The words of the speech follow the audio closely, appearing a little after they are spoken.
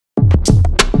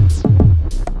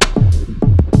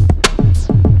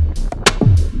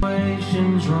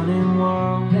situations running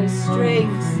wild. Those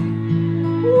strings.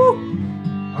 Woo.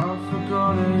 I've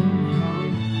forgotten how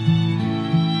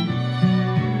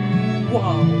it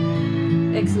Wow.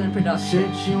 Excellent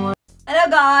production. situation. Hello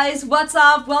guys, what's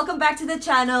up? Welcome back to the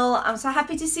channel. I'm so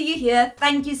happy to see you here.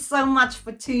 Thank you so much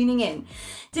for tuning in.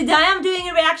 Today I'm doing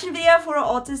a reaction video for an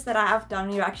artist that I have done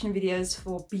reaction videos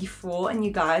for before, and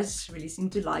you guys really seem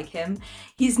to like him.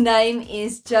 His name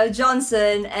is Joe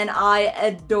Johnson and I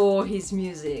adore his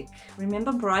music.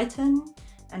 Remember Brighton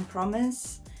and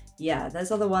Promise? Yeah, those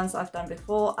are the ones I've done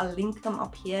before. I'll link them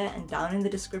up here and down in the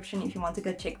description if you want to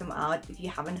go check them out. If you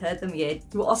haven't heard them yet,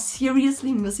 you are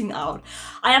seriously missing out.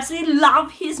 I absolutely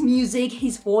love his music,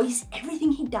 his voice,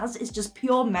 everything he does is just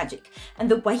pure magic. And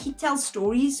the way he tells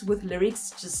stories with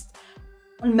lyrics just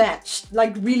unmatched.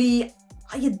 Like really,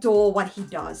 I adore what he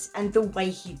does and the way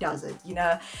he does it, you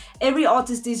know. Every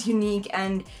artist is unique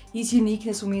and his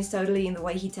uniqueness for me is totally in the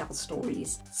way he tells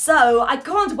stories. So I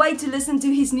can't wait to listen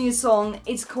to his new song.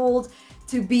 It's called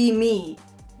To Be Me.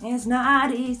 It's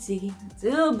not easy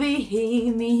to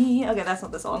be me. Okay, that's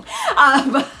not the song.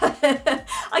 But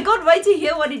I can't wait to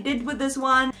hear what he did with this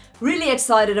one. Really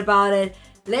excited about it.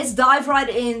 Let's dive right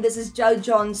in. This is Joe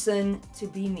Johnson, To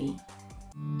Be Me.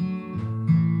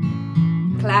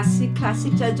 Classic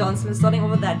Joe Johnson, starting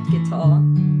off with that guitar.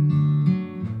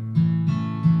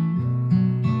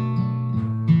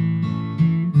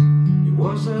 It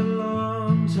was a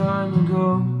long time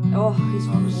ago. Oh, his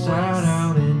I was sat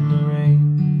out voice. in the rain.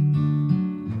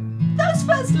 Those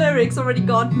first lyrics already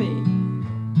got me.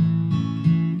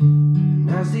 And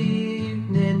as the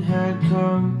evening had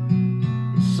come,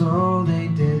 and so they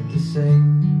did the same.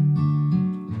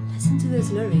 Listen to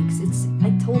those lyrics.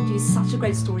 I told you, he's such a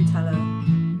great storyteller.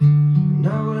 And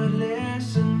I would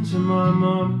listen to my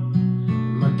mum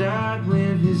and my dad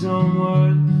with his own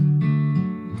words.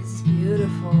 This is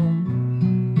beautiful.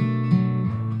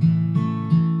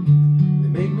 They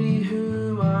make me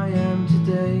who I am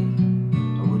today.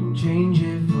 I wouldn't change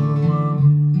it for the world.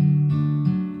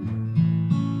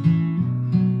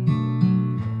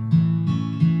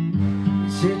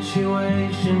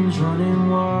 Situations running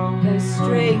wild. Those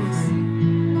strings.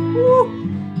 Woo.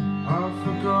 I've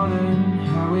forgotten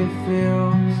how it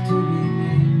feels to be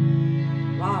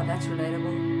me. Wow, that's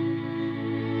relatable.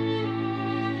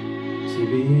 To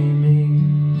be me.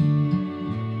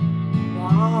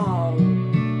 Wow.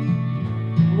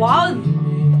 Wow. To be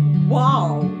me.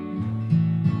 Wow.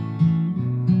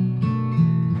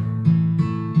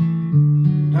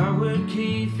 I would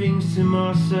keep things to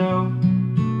myself,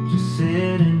 just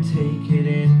sit and take it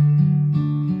in.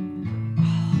 Oh,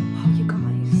 wow, you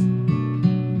guys.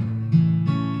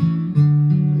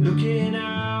 Looking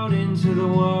out into the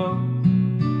world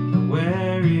and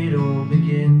where it all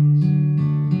begins.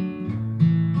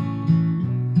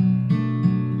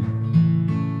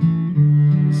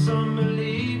 Some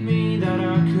believe me that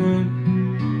I could,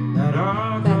 that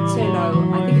I That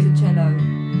cello, I think it's a cello.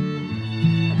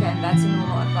 Okay, and that's a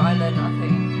normal violin, I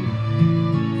think.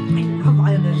 I love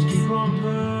violins. keep on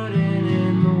putting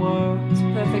in the work, It's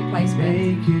perfect placement.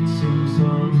 make it sing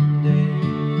someday.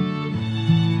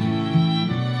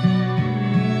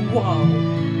 Wow.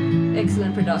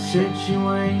 Excellent production.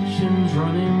 Situations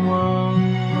running wild,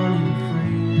 running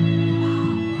free.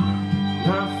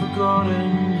 I've forgotten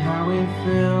how it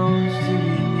feels to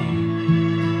be me.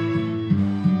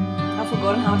 I've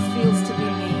forgotten how it feels to be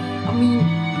me. I mean,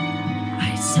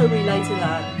 I so relate to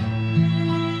that.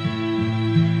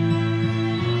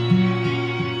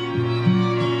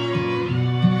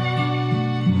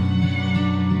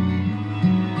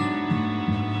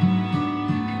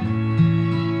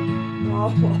 Wow,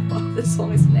 this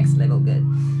song is next level good.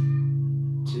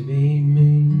 To be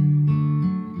me.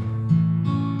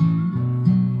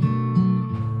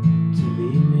 To be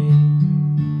me.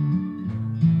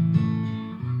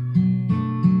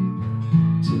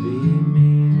 To be me.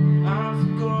 I've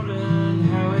forgotten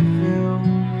how it feels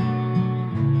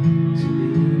to be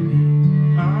me.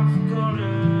 I've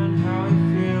forgotten how it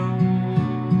feels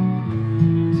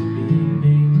to be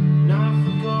me. And I've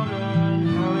forgotten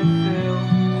how it feels.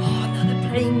 Oh, now they're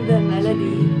playing the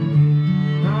melody.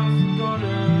 I've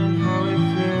forgotten how it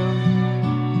feels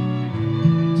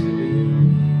to be me.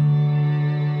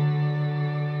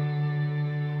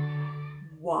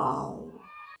 Wow.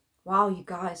 Wow, you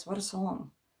guys, what a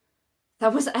song.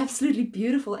 That was absolutely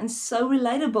beautiful and so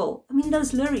relatable. I mean,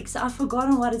 those lyrics, I've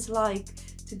forgotten what it's like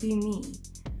to be me.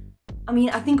 I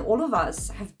mean, I think all of us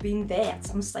have been there at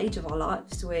some stage of our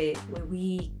lives where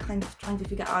we kind of trying to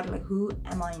figure out, like, who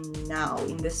am I now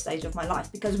in this stage of my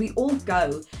life? Because we all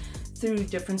go through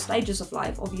different stages of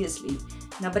life, obviously.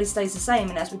 nobody stays the same,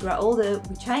 and as we grow older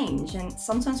we change, and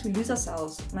sometimes we lose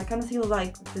ourselves, and I kind of feel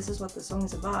like this is what the song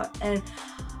is about. And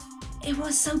it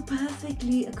was so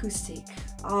perfectly acoustic.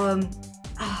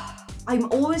 I'm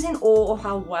always in awe of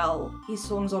how well his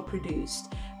songs are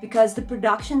produced, because the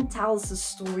production tells the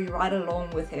story right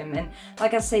along with him. And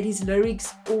like I said, his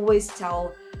lyrics always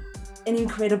tell an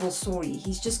incredible story.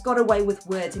 He's just got a way with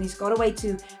words, and he's got a way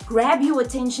to grab your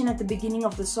attention at the beginning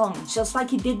of the song, just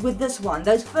like he did with this one.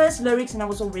 Those first lyrics, and I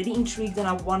was already intrigued and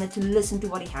I wanted to listen to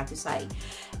what he had to say.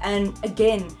 And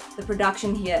again, the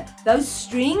production here, those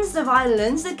strings, the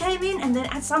violins that came in, and then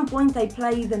at some point they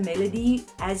play the melody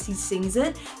as he sings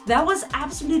it. That was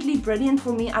absolutely brilliant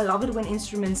for me. I love it when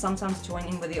instruments sometimes join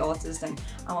in with the artist, and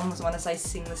I almost want to say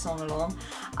sing the song along.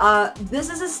 This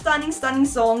is a stunning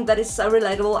song that is so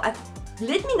relatable.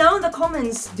 Let me know in the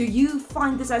comments, do you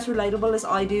find this as relatable as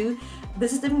I do?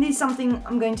 This is definitely something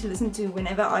I'm going to listen to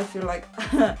whenever I feel like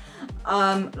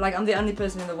like I'm the only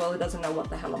person in the world who doesn't know what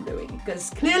the hell I'm doing,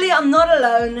 because clearly I'm not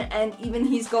alone, and even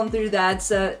he's gone through that.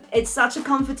 So it's such a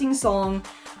comforting song.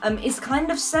 It's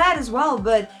kind of sad as well,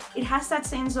 but it has that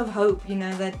sense of hope, you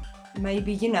know, that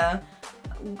maybe, you know,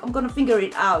 I'm gonna figure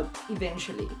it out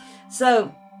eventually.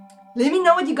 So let me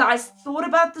know what you guys thought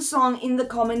about the song in the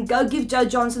comment. Go give Joe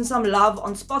Johnson some love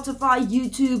on Spotify,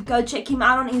 YouTube. Go check him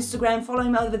out on Instagram. Follow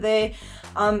him over there.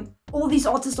 All these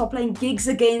artists are playing gigs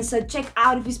again, so check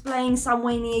out if he's playing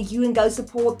somewhere near you and go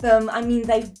support them. I mean,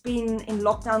 they've been in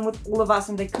lockdown with all of us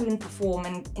and they couldn't perform,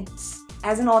 and it's,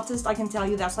 as an artist, I can tell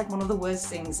you that's like one of the worst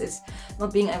things, is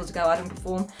not being able to go out and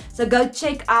perform. So go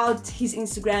check out his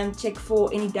Instagram, check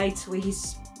for any dates where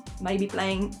he's maybe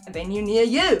playing a venue near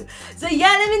you. So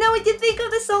yeah, let me know what you think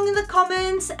of the song in the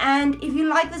comments, and if you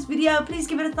like this video, please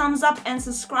give it a thumbs up and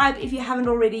subscribe if you haven't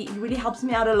already. It really helps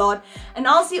me out a lot, and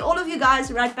I'll see all of you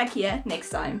guys right back here next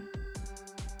time.